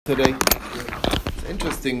Today. It's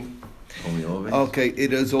interesting. Okay,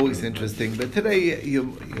 it is always interesting, but today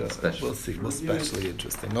we'll see, especially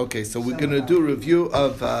interesting. Okay, so we're going to do a review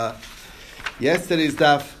of yesterday's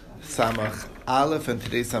Daf Samach Aleph and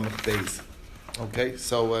today's Samach Beis. Okay,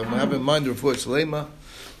 so we have in mind Refuah Shlema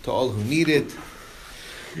to all who need it.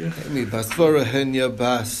 Basfora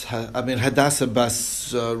Henya Hadassah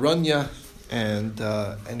Bas Ronya and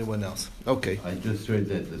anyone else. Okay. I just heard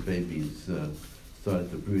that the baby's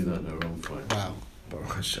started to breathe on her own fine. Wow.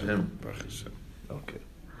 Baruch Hashem. Baruch Hashem. Okay.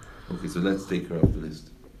 Okay, so let's take her off the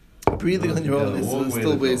list. Breathing on your own is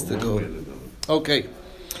still ways to go. Okay.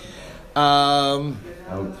 Our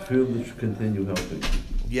field should continue helping.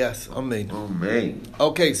 Yes, amen. Amen.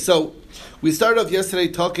 Okay, so we started off yesterday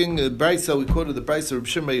talking Brisa. We quoted the Brisa. Reb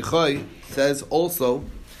Shimon Yochai says also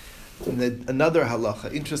in another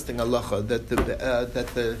halacha, interesting halacha, that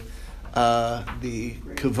the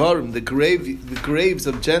kevarim, the graves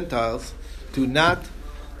of Gentiles, do not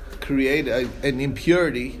create an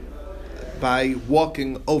impurity by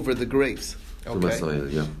walking over the graves. Okay? Tumas oil,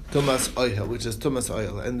 yeah. Tumas oil, which is tumas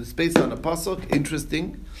oil, and it's based on a pasuk.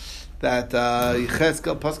 Interesting that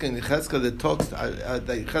Yechezkel, pasuk in Yechezkel, that talks that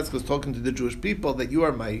Yechezkel is talking to the Jewish people that you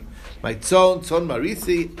are my tzon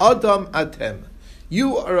marisi Adam atem.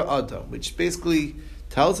 You are Adam, which basically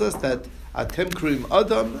tells us that atem krim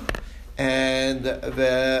Adam. And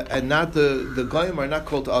not the goyim are not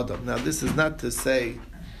called Adam. Now, this is not to say,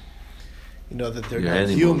 that they're not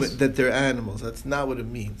human, that they're animals. That's not what it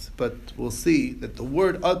means. But we'll see that the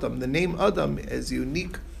word Adam, the name Adam, is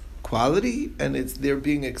unique quality, and they're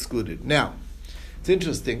being excluded. Now, it's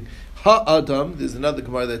interesting. Ha-Adam, there's another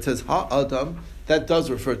Gemara that says Ha-Adam, that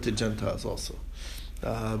does refer to Gentiles also.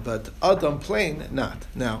 But Adam plain, not.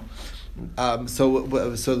 Now, so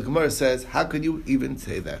the Gemara says, how could you even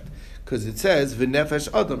say that? Because it says v'nefesh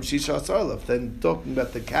adam shisha asar. Then talking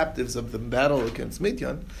about the captives of the battle against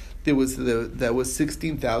Midian, there was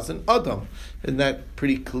 16,000 adam. Isn't that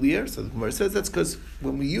pretty clear? So the Gemara says that's because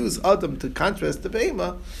when we use adam to contrast the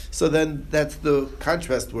behema, so then that's the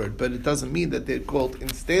contrast word, but it doesn't mean that they're called in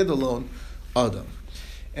standalone adam.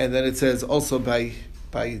 And then it says also by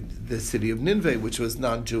the city of Nineveh, which was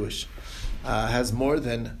non-Jewish, has more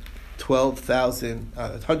than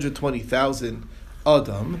 120,000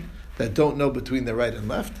 adam that don't know between the right and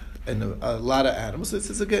left, and a lot of animals. This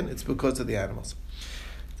is again, it's because of the animals.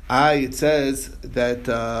 It says that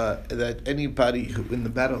anybody who, in the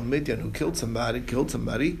battle of Midian, who killed somebody, needs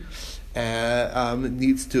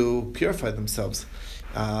to purify themselves.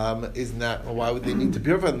 Isn't that why would they need to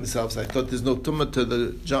purify themselves? I thought there's no tumah to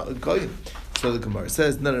the goyim. So the Gemara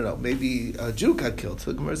says, no. Maybe a Jew got killed.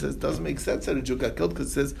 So the Gemara says, it doesn't make sense that a Jew got killed because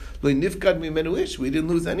it says lo nifkad mimenu ish. We didn't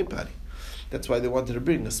lose anybody. That's why they wanted to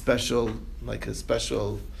bring a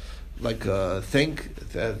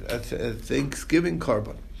Thanksgiving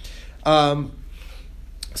carbon.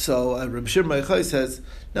 So Reb Shimon Yochai says,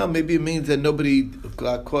 no, maybe it means that nobody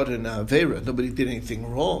got caught in Avera, nobody did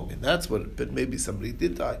anything wrong, and that's what. But maybe somebody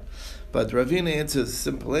did die. But Ravina answers a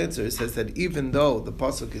simple answer. It says that even though the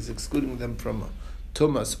pasuk is excluding them from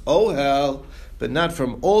tumas ohel, but not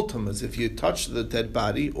from all tumas. If you touch the dead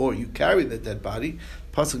body or you carry the dead body,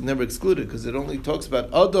 pasuk never excluded because it only talks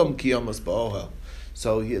about adam kiyamas ba'ohel.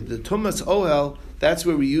 So the tumas ohel, that's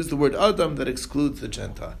where we use the word adam that excludes the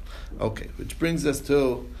Gentile. Okay, which brings us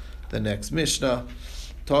to the next Mishnah,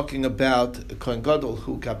 talking about a Kohen Gadol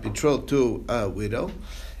who got betrothed to a widow,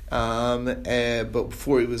 but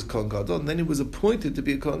before he was Kohen Gadol, and then he was appointed to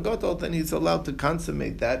be a Kohen Gadol, then he's allowed to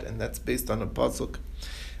consummate that, and that's based on a pasuk.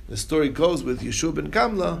 The story goes with Yeshua ben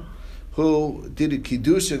Kamla, who did a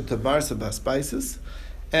kiddushin to Marsa Baspices,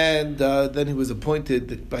 and then he was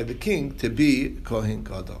appointed by the king to be Kohen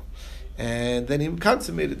Gadol. And then he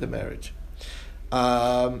consummated the marriage.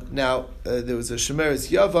 Now, there was a Shemeres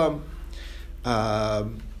Yavam,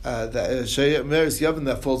 Shemeres Yavam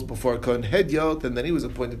that falls before Kohen Hedyot, and then he was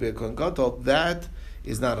appointed to be a Kohen Gadol. That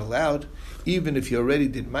is not allowed. Even if he already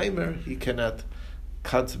did Maimer, he cannot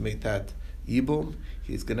consummate that Yibum.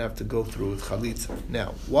 He's going to have to go through with Chalitza.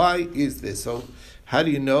 Now, why is this? So, how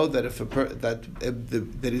do you know that if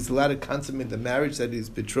that he's allowed to consummate the marriage that he's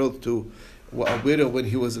betrothed to a widow when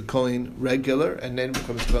he was a Kohen regular and then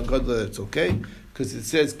becomes Kohen Gadol? It's okay because it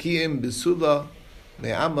says Kiim Besula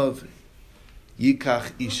Me'amav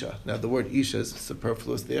Yikach Isha. Now, the word Isha is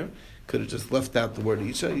superfluous there. Could have just left out the word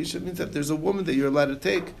Isha. Isha means that there's a woman that you're allowed to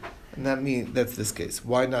take, and that's this case.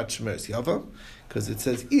 Why not Shemeres Yavam? Because it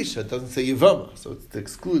says Isha, it doesn't say Yavama, so it's to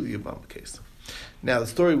exclude the Yavama case. Now, the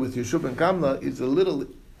story with Yeshua ben Kamla is a little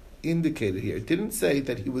indicated here. It didn't say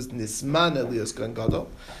that he was Nisman Elias Kohen Gadol,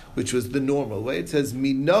 which was the normal way. It says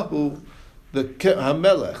Minahu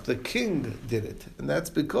Hamelech, the king, did it, and that's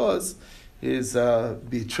because his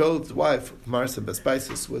betrothed wife, Martha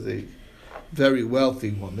Bespaisis, was a very wealthy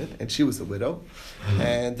woman, and she was a widow,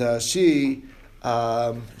 and she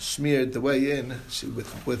smeared the way in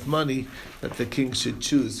with money that the king should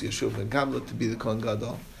choose Yeshua ben Gamla to be the Kohen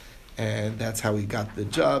Gadol, and that's how he got the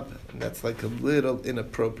job, and that's like a little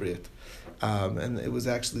inappropriate, and it was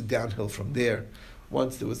actually downhill from there.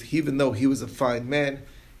 Once there was, even though he was a fine man,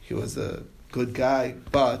 he was a good guy,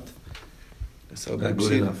 but so Not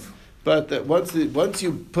good enough. But once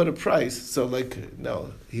you put a price, so like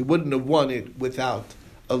no, he wouldn't have won it without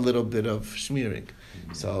a little bit of schmearing.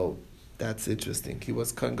 So that's interesting. He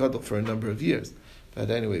was Kohen Gadol for a number of years, but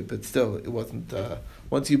anyway, but still, it wasn't.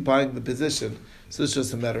 Once you buying the position, so it's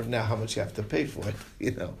just a matter of now how much you have to pay for it.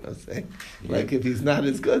 You know what I'm saying? Yeah. Like if he's not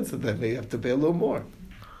as good, so then you have to pay a little more.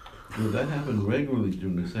 Well, that happened regularly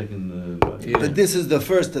during the second. But this is the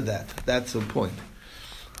first of that. That's the point.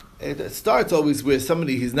 It starts always with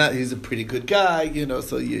somebody he's a pretty good guy, you know,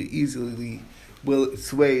 so you easily will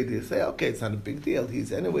sway to say, okay, it's not a big deal.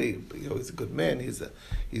 He's anyway, you know, he's a good man.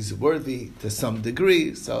 He's worthy to some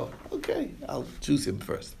degree. So okay, I'll choose him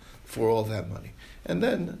first for all that money, and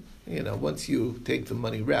then you know once you take the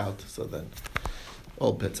money route, so then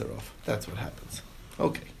all bets are off. That's what happens.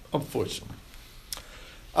 Okay, unfortunately.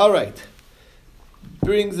 All right.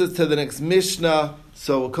 Brings us to the next Mishnah.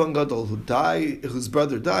 So a Kohen Gadol whose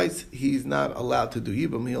brother dies, he's not allowed to do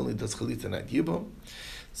Yibum. He only does Chalitza, not Yibum.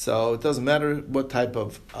 So it doesn't matter what type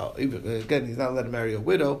of, again, he's not allowed to marry a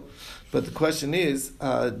widow. But the question is,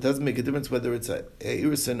 it doesn't make a difference whether it's a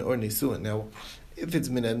Irisin or Nisuin. Now, if it's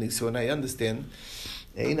Mina Nisuin, I understand.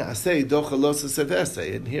 And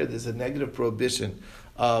here there's a negative prohibition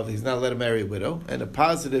of he's not allowed to marry a widow, and a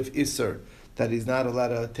positive Isser that he's not allowed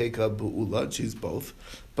to take a bu'ula, she's both.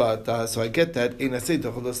 But, so I get that,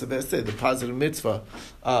 the positive mitzvah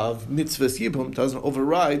of mitzvahs yibum doesn't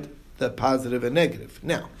override the positive and negative.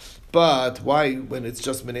 Now, but why, when it's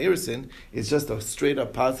just Menerisin, it's just a straight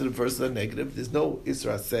up positive versus a negative, there's no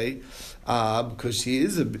Isra say, because she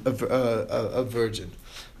is a virgin.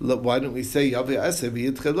 Why don't we say Yaveh Aseh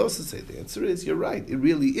v'yitchelosaseh? The answer is, you're right, it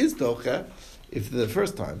really is docha, if the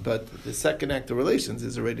first time, but the second act of relations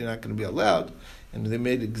is already not going to be allowed, and they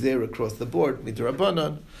made a gzeira across the board,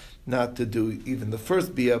 midrabanan, not to do even the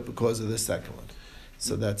first bia because of the second one.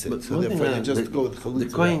 So that's it. But so one therefore, thing, they just go with the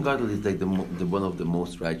chalitza. Kohen Gadol is like the one of the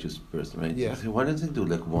most righteous person, right? Yeah. So why doesn't he do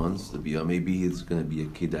like once the bia? Maybe he's going to be a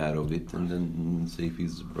kid out of it, and then say if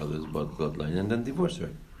his brother's bloodline, and then divorce her.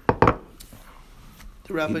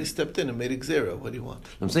 The rabbi stepped in and made a gzeira. What do you want?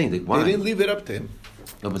 I'm saying like why? They didn't leave it up to him.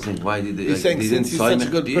 No, but saying why did they? He's saying they since he's didn't such a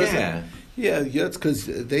sign good person. Yeah. Yeah, it's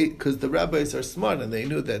because the rabbis are smart and they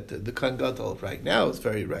knew that the Kohen Gadol right now is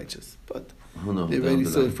very righteous. But Who knows? they already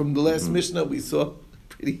saw from the last Mishnah we saw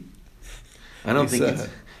pretty. I don't we think saw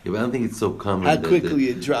it's. Yeah, but I don't think it's so common. how that quickly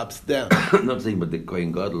it drops down. I'm not saying, but the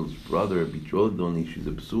Kohen Gadol's brother betrothed only she's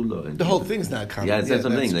a psula. And The whole thing's not common. Yeah, that's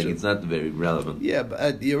something like true. it's not very relevant. Yeah,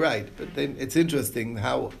 but you're right. But then it's interesting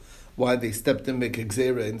why they stepped in make a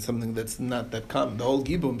gzeira in something that's not that common. The whole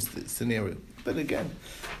Gibum scenario. But again,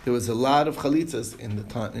 there was a lot of chalitzas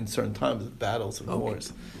in certain times of battles and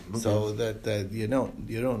wars, so that you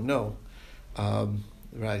don't know,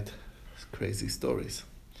 right? It's crazy stories.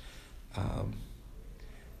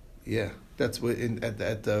 Yeah, that's what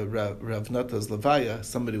at Rav Nata's Levaya,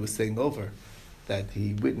 somebody was saying over that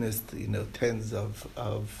he witnessed tens of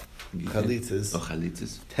chalitzas. Oh,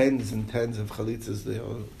 chalitzas. Tens and tens of chalitzas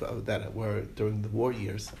that were during the war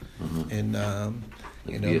years, and that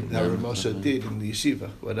Rav Moshe did in the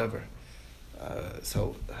yeshiva, whatever.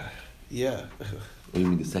 Yeah. Oh, you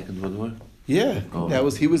mean the Second World War? Yeah, Oh.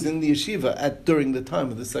 he was in the yeshiva during the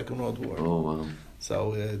time of the Second World War. Oh, wow.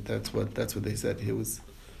 So that's what they said. He was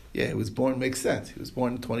born. Makes sense. He was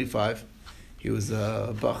born in 25. He was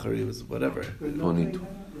a bacher. He was whatever. 22.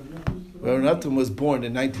 Rav Natan was born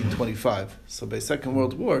in 1925. So by Second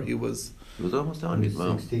World War, he was It was almost It 100. was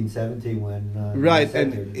Wow. 16, 17 when... right, he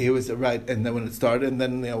and entered. he was right. And then when it started, and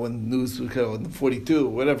then when news would go in the 42,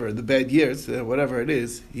 whatever the bad years, whatever it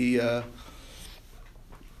is, he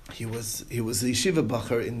was a yeshiva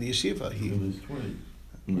bacher in the yeshiva. He was 20.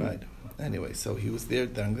 Right. Anyway, so he was there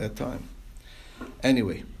during that time.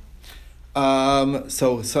 Anyway,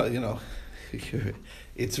 so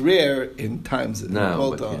it's rare in times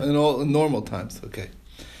No, in normal times. Okay.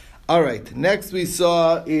 All right. Next we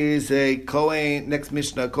saw is a Kohen. Next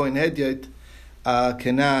Mishnah, Kohen Hedyot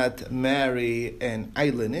cannot marry an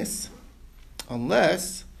Eilenis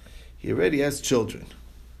unless he already has children.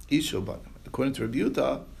 Ishoban. According to Rabbi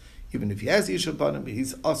Yehuda, Even if he has Isha Banim,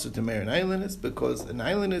 he's also to marry an islandess, because an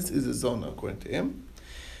islandess is a zona, according to him,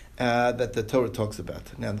 that the Torah talks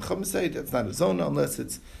about. Now, the Chacham say that's not a zona unless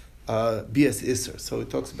it's Bias Isser. So it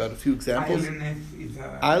talks about a few examples.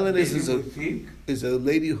 Islandess is a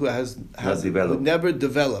lady who has who never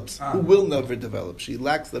develops, who will never develop. She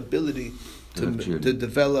lacks the ability to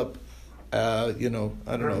develop, her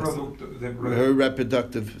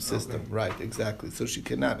reproductive system. Okay. Right, exactly. So she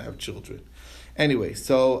cannot have children. Anyway,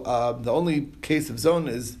 so the only case of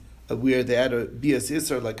zona is where they had a bias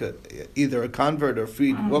isser, like either a convert or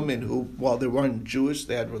freed woman who, while they weren't Jewish,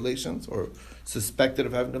 they had relations or suspected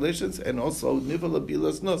of having relations, and also nivala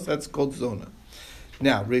bilas nos. That's called zona.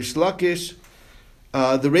 Now, Reish Lakish,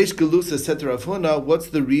 the Reish Galusa said to Rav Huna, what's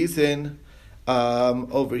the reason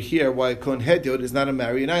over here why Kohen Hedyot is not a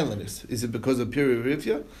marrying islandess? Is it because of Piri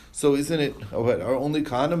Rivya? So isn't it are only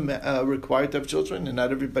Kohanim required to have children and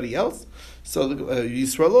not everybody else? So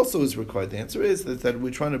Yisrael also is required. The answer is that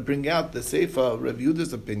we're trying to bring out the Seifa Rav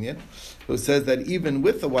Yehuda's opinion, who says that even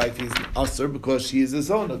with the wife he's Asr because she is a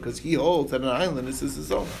zona, because he holds that an islandess is a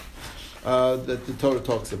zona that the Torah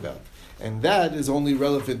talks about. And that is only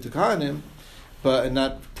relevant to Kohanim, but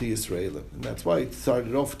not to Yisraelim. And that's why it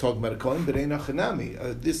started off talking about a Kohen, but Ein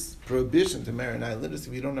Achanami. This prohibition to marry an islandess,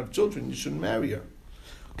 if you don't have children, you shouldn't marry her.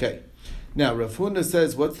 Okay. Now, Rav Huna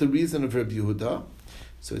says, what's the reason of Rabbi Yehuda?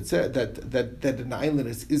 So it said that an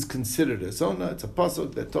islandess is considered a zona. It's a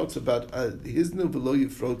pasuk that talks about hiznu v'lo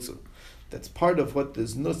yifrotzu. That's part of what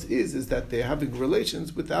this nus is that they're having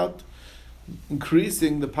relations without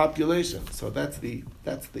increasing the population. So that's the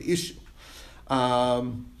issue.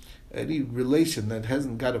 Any relation that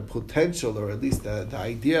hasn't got a potential, or at least the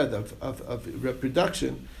idea of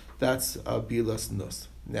reproduction, that's bilas nus.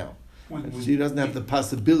 Now, she doesn't have the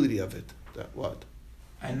possibility of it. What?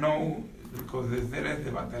 I know, because the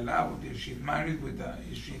Batalav, if she's married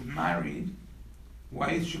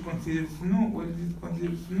why is she considered snoo? What is it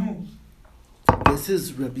considered snoo? This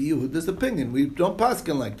is Rabbi Yehuda's opinion. We don't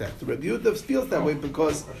paskin like that. Rabbi Yehuda feels that way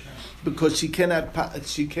because she cannot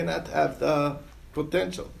have the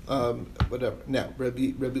potential. Whatever. Now,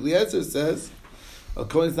 Rabbi Eliezer says a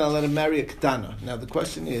Kohen is not allowed to marry a ketana. Now the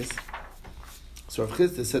question is, so Rav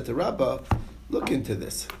Chisda said to Rabbah, look into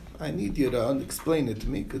this. I need you to explain it to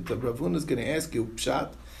me, because the Rav Huna is going to ask you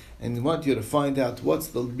pshat, and I want you to find out what's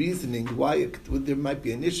the reasoning why there might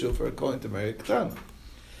be an issue for a Kohen to marry a ketana.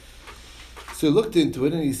 So he looked into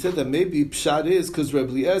it, and he said that maybe pshat is because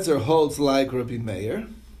Rabbi Eliezer holds like Rabbi Meir,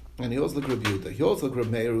 and he holds like Rabbi Yehuda. He holds like Rabbi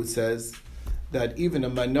Meir, who says that even a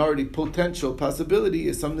minority potential possibility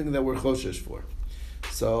is something that we're choshesh for.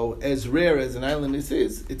 So as rare as an islandess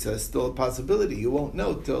is, it's still a possibility. You won't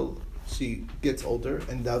know till she gets older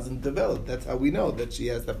and doesn't develop. That's how we know that she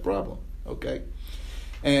has that problem. Okay,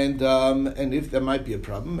 and if there might be a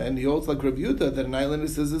problem, and he holds like Rav Yehuda that an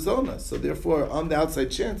islandess is a zona. So therefore, on the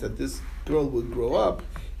outside chance that this girl would grow up,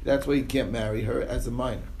 that's why you can't marry her as a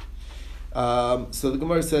minor. So the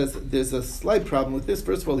Gemara says there's a slight problem with this.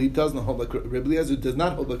 First of all, he doesn't hold like Rabbi Eliezer does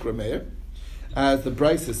not hold like Rameir, as the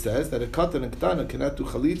Brisa says that a katan and ketana cannot do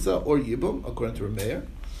chalitza or yibum according to Rameir.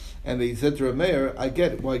 And they said to Rameir, I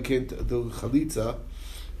get why I can't do chalitza,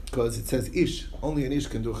 because it says ish, only an ish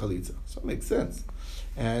can do chalitza. So it makes sense.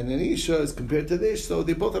 And an isha is compared to the ish, so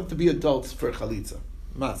they both have to be adults for chalitza,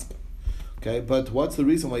 mask. Okay, but what's the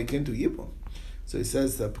reason why you can't do yibum? So he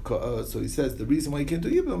says the reason why you can't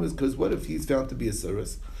do yibum is because what if he's found to be a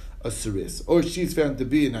suris, or she's found to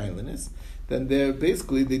be an islandess? Then they did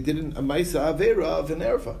a maisa avera of an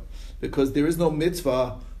erva, because there is no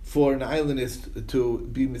mitzvah for an islandess to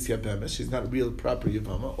be misyabemes. She's not a real proper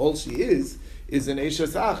yavama. All she is an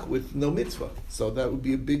eishes ach with no mitzvah. So that would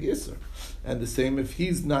be a big isser. And the same if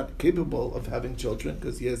he's not capable of having children,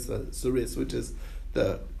 because he has a suris, which is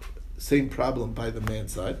the same problem by the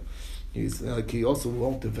man's side. He also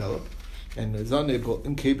won't develop and is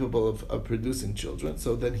incapable of producing children.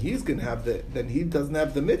 So then he's going to have then he doesn't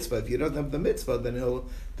have the mitzvah. If he doesn't have the mitzvah,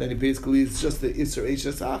 then he basically is just the Isser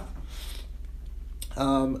Eishes Ach.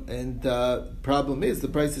 And problem is, the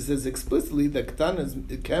Brisa says explicitly that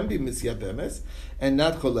Ketana can be Misyabemes and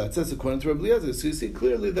not Choletzes, according to Rabbi Eliezer. So you see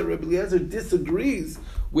clearly that Rabbi Eliezer disagrees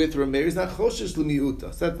with Rameir. He's not Choshesh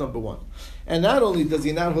L'miuta. So that's number one. And not only does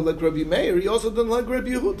he not hold like Rabbi Meir, he also doesn't like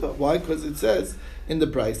Rabbi Yehuda. Why? Because it says in the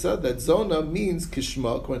Brisa that Zona means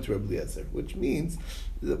Kishma, according to Rabbi Eliezer, which means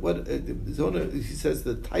that what Zona, he says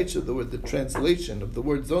the taich of the translation of the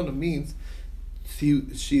word Zona means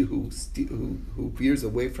she who veers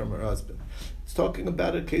away from her husband. It's talking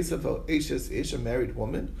about a case of a married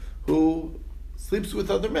woman who sleeps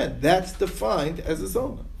with other men. That's defined as a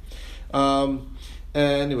zona.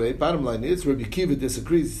 Anyway, bottom line is Rabbi Kiva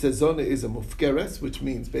disagrees. He says Zona is a mufkeres, which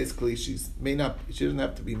means basically she doesn't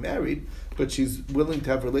have to be married, but she's willing to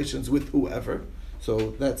have relations with whoever.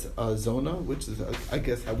 So that's Zona, which is I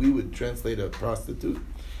guess how we would translate a prostitute.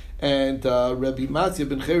 And Rabbi Matzia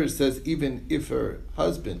ben Cherish says even if her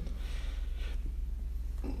husband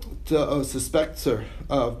suspects her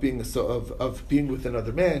of being with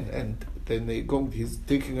another man, and then he's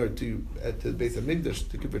taking her to the Beis Hamikdash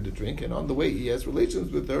to give her to drink, and on the way he has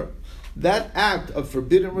relations with her. That act of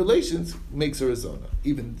forbidden relations makes her a zona.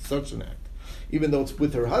 Even such an act, even though it's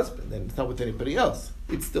with her husband and it's not with anybody else,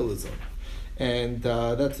 it's still a zona. And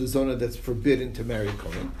that's a zona that's forbidden to marry a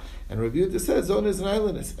Kohen. And Rabbi Yehuda says zona is an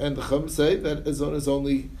islandess, and the Chum say that a zona is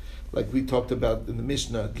only, like we talked about in the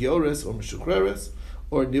Mishnah, Giores or Meshukreres,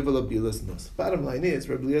 or Nivala Bilas Nus. Bottom line is,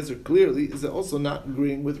 Rabbi Eliezer clearly is also not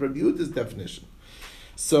agreeing with Rabbi Yehuda's definition.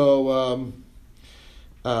 So,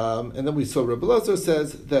 and then we saw Rabbi Eliezer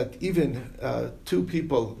says that even two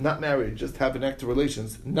people not married, just having active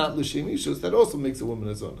relations, not L'Shem Ishus, that also makes a woman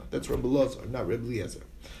a zona. That's Rabbi Eliezer, not Rabbi Eliezer.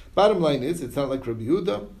 Bottom line is, it's not like Rabbi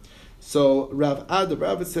Yehuda. So Rav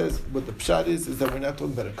says what the pshat is that we're not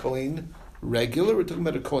talking about a Kohen regular, we're talking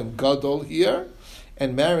about a Kohen Gadol here.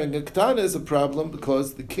 And marrying a Ketana is a problem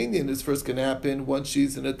because the kinyan is first going to happen once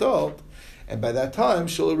she's an adult, and by that time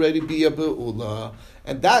she'll already be a Be'ula.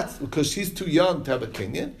 And that's because she's too young to have a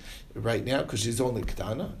kinyan right now because she's only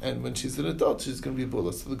Ketana, and when she's an adult she's going to be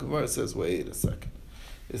Be'ula. So the Gemara says, wait a second,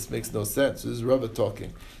 this makes no sense. This is Rava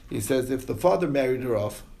talking. He says if the father married her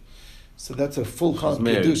off, so that's a full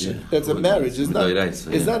kedusha. Yeah. That's a marriage. It's not.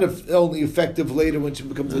 It's not only effective later when she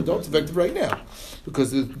becomes an adult. It's effective right now,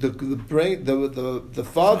 because the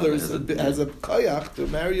father has a koyach to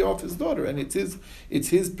marry off his daughter, and it's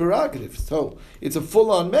his prerogative. So it's a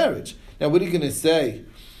full on marriage. Now, what are you going to say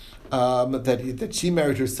that she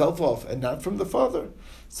married herself off and not from the father?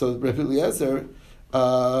 So Rabbi Eliezer.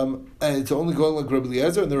 And it's only going like Rabbi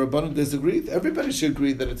Eliezer, and the Rabbanan disagree. Everybody should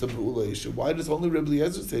agree that it's a Be'ula issue. Why does only Rabbi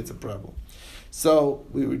Eliezer say it's a problem? So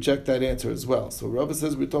we reject that answer as well. So Rava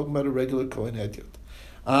says we're talking about a regular Kohen Hedyot.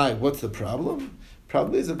 What's the problem?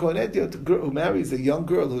 Problem is a Kohen Hedyot, a girl who marries a young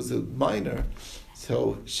girl who's a minor.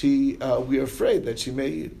 So we are afraid that she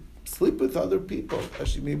may sleep with other people,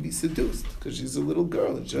 she may be seduced because she's a little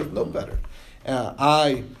girl and she doesn't know better.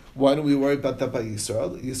 Why don't we worry about that by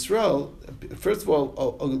Yisrael? Yisrael, first of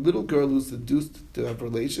all, a little girl who's seduced to have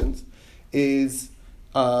relations is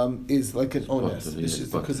like an ones,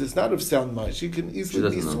 because it's not of sound mind. She can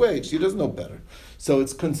easily be swayed. She doesn't know better, so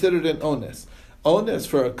it's considered an ones. Ones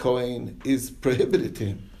for a Kohen is prohibited to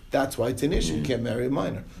him. That's why it's an issue. You can't marry a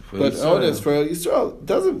minor. But ones for Yisrael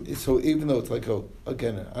doesn't. So even though it's like I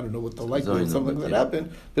don't know what the likelihood something like that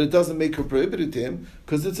happened, but it doesn't make her prohibited to him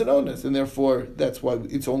because it's an onus, and therefore that's why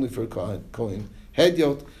it's only for Kohen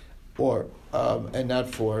Hedyot, or and not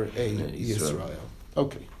for a Yisrael.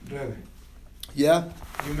 Okay. Brother, yeah.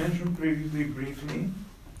 You mentioned previously briefly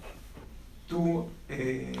to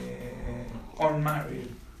an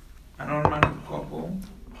unmarried couple.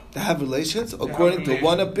 To have relations, according to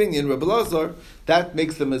one opinion, Rabbi Elazar, that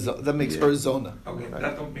makes her zona. Okay, right.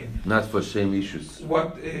 That opinion. Not for shame issues.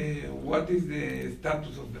 What is the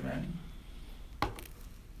status of the man?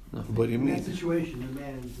 Nothing. What do you mean? In that situation, the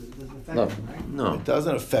man doesn't affect him, right? No, it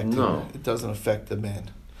doesn't affect him. No. It doesn't affect the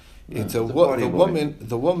man. No, it's the woman.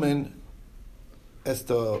 The woman has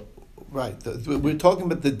to. Right. We're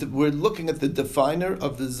talking about we're looking at the definer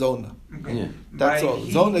of the zona. Okay. Yeah. That's all.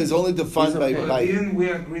 Zona is only defined by. Didn't we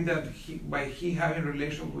agree that by having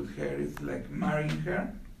relations with her is like marrying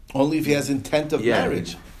her? Only if he has intent of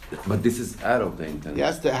marriage. But this is out of the intent. He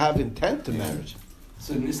has to have intent to marriage.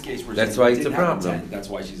 So in this case, that's why it's a problem. Intent. That's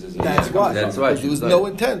why she's a zona. That's why. There was no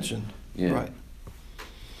intention. Yeah. Right.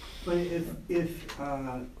 But if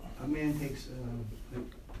a man takes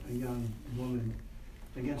a young woman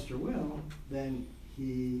against her will, then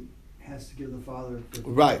he has to give the father.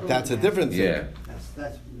 Right, that's a different thing. Yeah. That's the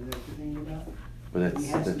thing about. But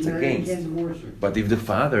that's against. But if the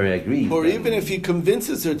father agrees, or even if he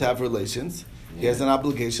convinces her to have relations, he has an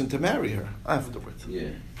obligation to marry her afterwards. Yeah.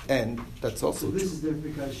 And that's also so this true. is different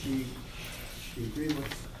because she agreed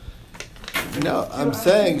with. No, I'm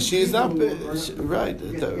saying she's not right.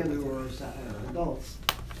 Adults.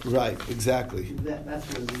 Right, exactly. That's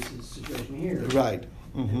where this is situation here. Right.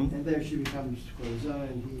 Mm-hmm. And there she becomes zona,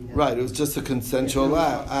 and he. Right, it was just a consensual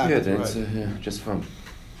act. Yeah, that's just fun.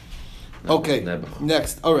 No, okay,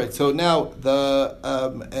 next. All right, so now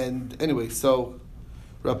and anyway, so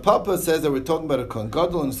Rav Papa says that we're talking about a Kohen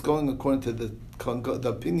Gadol, and it's going according to the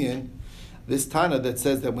opinion, this Tana that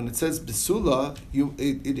says that when it says Besula,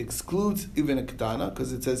 it excludes even a Ketana,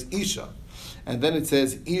 because it says Isha. And then it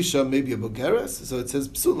says Isha, maybe a Bogeres, so it says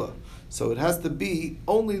Psula. So it has to be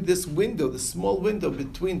only this window, the small window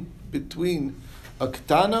between a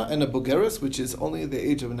Ketana and a Bogeres, which is only the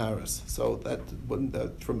age of Naras. So that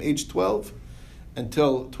from age 12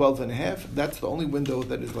 until 12 and a half, that's the only window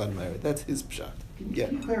that is allowed to marry. That's his pshat. Can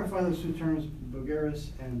you clarify those two terms, Bogeres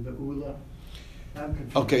and Be'ula? I'm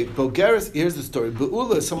confused. Okay, Bogeres, here's the story.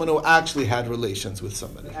 Be'ula is someone who actually had relations with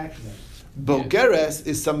somebody. Actually, Bogeres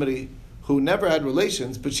is somebody who never had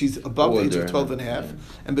relations, but she's above the age of 12 and a half.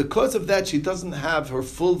 And because of that, she doesn't have her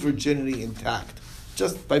full virginity intact.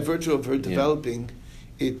 Just by virtue of her developing,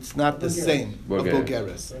 it's not the same of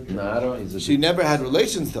Bogeres. Nara is a She never had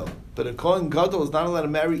relations though. But a Kohen Gadol is not allowed to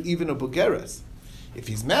marry even a Bogeres. If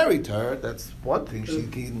he's married to her, that's one thing. She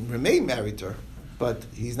can remain married to her. But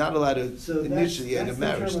he's not allowed to so initiate a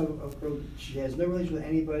marriage. The term of she has no relation with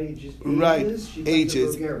anybody, just ages. Right, She's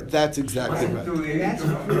ages. Like a Bogeres. That's exactly Right. right. And that's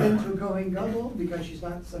equivalent to Kohen Gadol because she's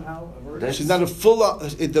not somehow a virgin. She's not a full.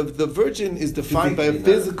 The virgin is defined by a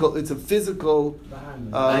physical. It's a physical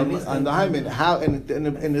on the hymen. How and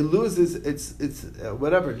it loses its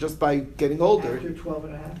whatever just by getting older. After 12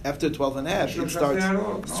 and a half. After 12 and a half, She'll it starts stretch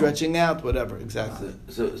out, no? stretching out. Whatever, exactly.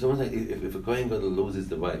 So one thing, if a Kohen Gadol loses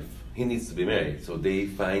the wife, he needs to be married. So they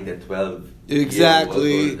find a 12.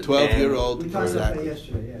 Exactly, 12-year-old. We talked about that Exactly.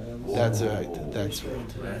 yesterday. Yeah, That's right. That's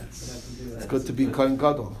right. It's good to be Kohen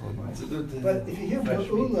Gadol. It's a good thing. But if you hear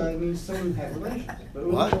Be'ula, it means someone who had relations.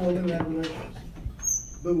 Be'ula What? is someone who had relations.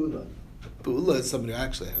 Be'ula. Be'ula is somebody who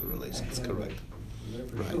actually had relations. Correct.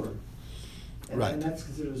 For Right. sure. Right. And that's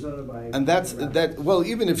considered a zona by. And that's that. Well,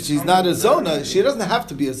 even if she's not a zona, she doesn't have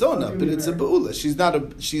to be a zona, but it's a beula.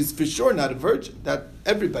 She's for sure not a virgin. That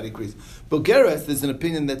everybody agrees. Bogeres, there's an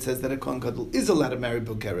opinion that says that a Kohen Gadol is allowed to marry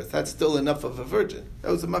Bogeres. That's still enough of a virgin.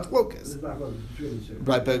 That was a machlokes.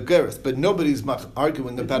 Right, Bogeres. But nobody's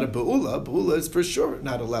arguing about a beula. Beula is for sure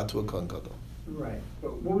not allowed to a Kohen Gadol. Right.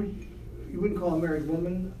 But what would you wouldn't call a married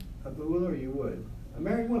woman a beula, or you would? A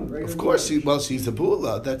married woman, regular Of course, woman. she's a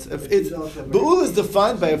beula. That's if But it's she's also married. beula is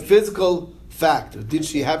defined by a physical fact. Did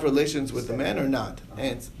she have relations with a man or not?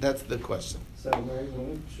 And that's the question. So a married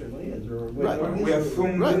woman certainly is, or a Right. widow is, We or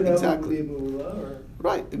assume- Right, widow exactly. would be a beula, or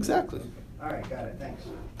Right, exactly. all right, got it. Thanks.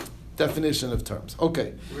 Definition of terms.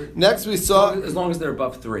 Okay. Next we saw As long as they're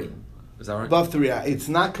above 3. Is that right? above 3. It's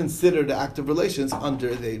not considered active relations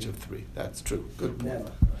under the age of 3. That's true. Good point.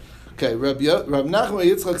 Never. Okay, Rab Nachman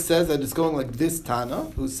Yitzchak says that it's going like this Tana,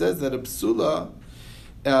 who says that a psula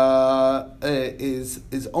is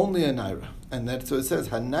only a naira, and that's what it says.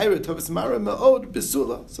 Hanaira tovas mara me'od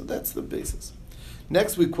besula. So that's the basis.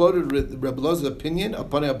 Next, we quoted Reb Loz's opinion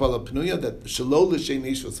upon Abala Pnuya that shalol l'shem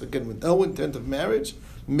ishus, again with no intent of marriage,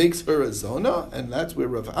 makes her a zona, and that's where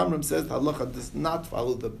Rav Amram says halacha does not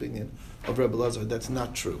follow the opinion of Reb Lozer. That's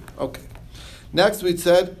not true. Okay. Next, we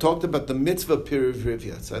talked about the mitzvah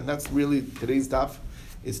pirivrivya. So, and that's really today's daf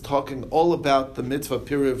is talking all about the mitzvah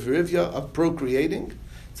pirivrivya of procreating.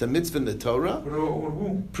 It's a mitzvah in the Torah.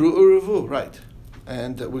 Pru'uruvu, right.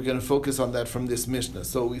 And we're going to focus on that from this Mishnah.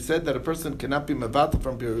 So we said that a person cannot be mevatel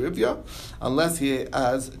from pirivrivya unless he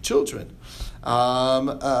has children.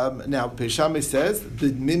 Now, Peshame says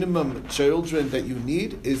the minimum children that you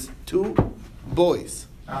need is 2 boys.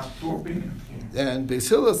 2 opinions here. And Beis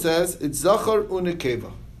Hillel says it's zachar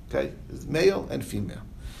unekeva. Okay, it's male and female.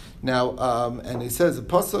 Now, and he says the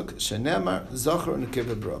pasuk shenemar zachar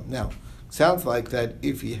unekeva b'ram. Now, sounds like that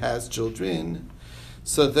if he has children,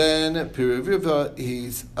 so then pirivrivya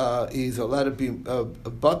he's allowed to be a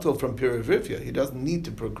batel from pirivrivya. He doesn't need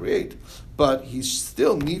to procreate, but he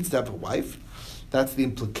still needs to have a wife. That's the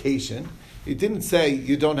implication. It didn't say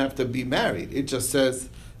you don't have to be married. It just says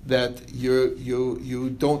that you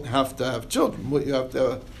don't have to have children.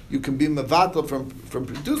 You can be mevatel from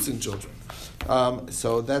producing children.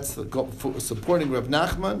 So that's supporting Rav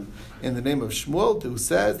Nachman in the name of Shmuel, who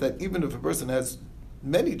says that even if a person has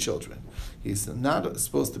many children, he's not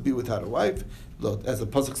supposed to be without a wife. As the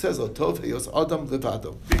pasuk says, "Lo tov heyos adam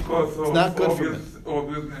levado." Because It's of not good for men.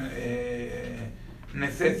 obvious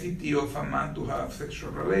necessity of a man to have sexual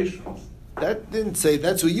relations. That didn't say.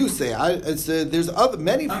 That's what you say. There's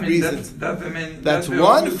many reasons. That's the main. That's the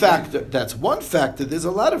one obvious factor. That's one factor. There's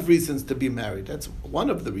a lot of reasons to be married. That's one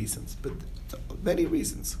of the reasons, but many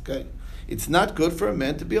reasons. Okay, it's not good for a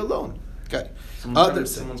man to be alone. Okay,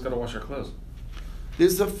 Someone's got to wash your clothes.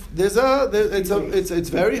 it's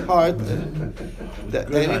very hard.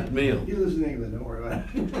 Good hot meal. You live in England, don't worry about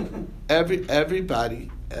it. Everybody,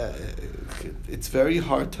 it's very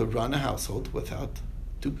hard to run a household without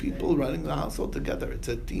 2 people running the household together. It's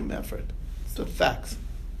a team effort. It's the facts.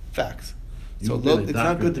 So You've been a it's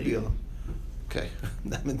not good to doctor, be alone. Okay,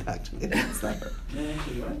 I'm indoctrinated. It's not her. Man,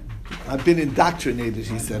 actually, what? I've been indoctrinated,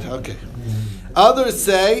 he said. Okay. Others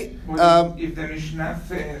say, Well, if the Mishnah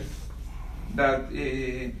says that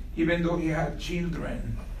even though he had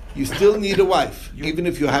children, you still need a wife. Even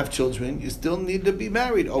if you have children, you still need to be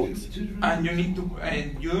married always. and you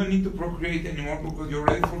don't need to procreate anymore because you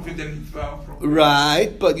already fulfilled the mitzvah of procreation.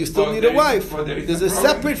 Right, but you still But need there a is- wife. but there is There's a a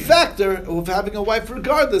problem separate here. factor of having a wife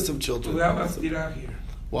regardless of So children. we have a stira here.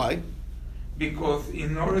 Why? Because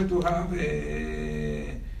in order to have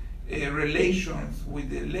relations with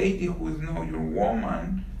the lady who is now your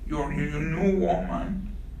woman, your new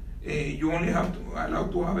woman, you only have to allow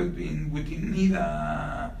to have it within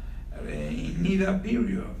Nida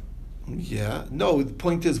period. Yeah. No, the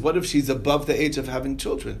point is, what if she's above the age of having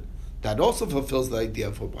children? That also fulfills the idea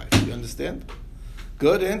of a wife. You understand?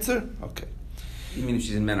 Good answer? Okay. You mean if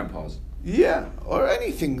she's in menopause? Yeah, or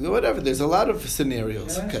anything, whatever. There's a lot of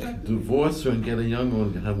scenarios. Okay. Divorce her and get a young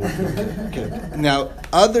one and have more children. Okay. Now,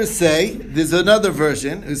 others say there's another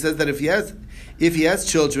version who says that if he has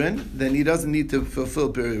children, then he doesn't need to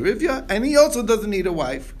fulfill Beririvya, and he also doesn't need a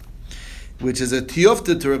wife, which is a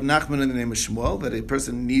tiyofta to Rav Nachman in the name of Shmuel, that a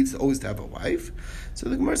person needs always to have a wife. So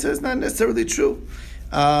the Gemara says it's not necessarily true.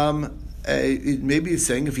 Maybe he's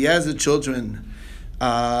saying if he has a children,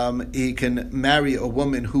 he can marry a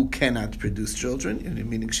woman who cannot produce children,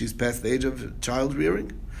 meaning she's past the age of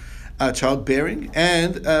childbearing,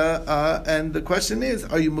 and the question is,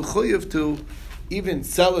 are you mechuyev to even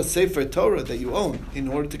sell a Sefer Torah that you own in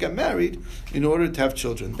order to get married, in order to have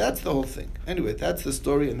children? That's the whole thing. Anyway, that's the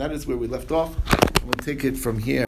story, and that is where we left off. We'll take it from here.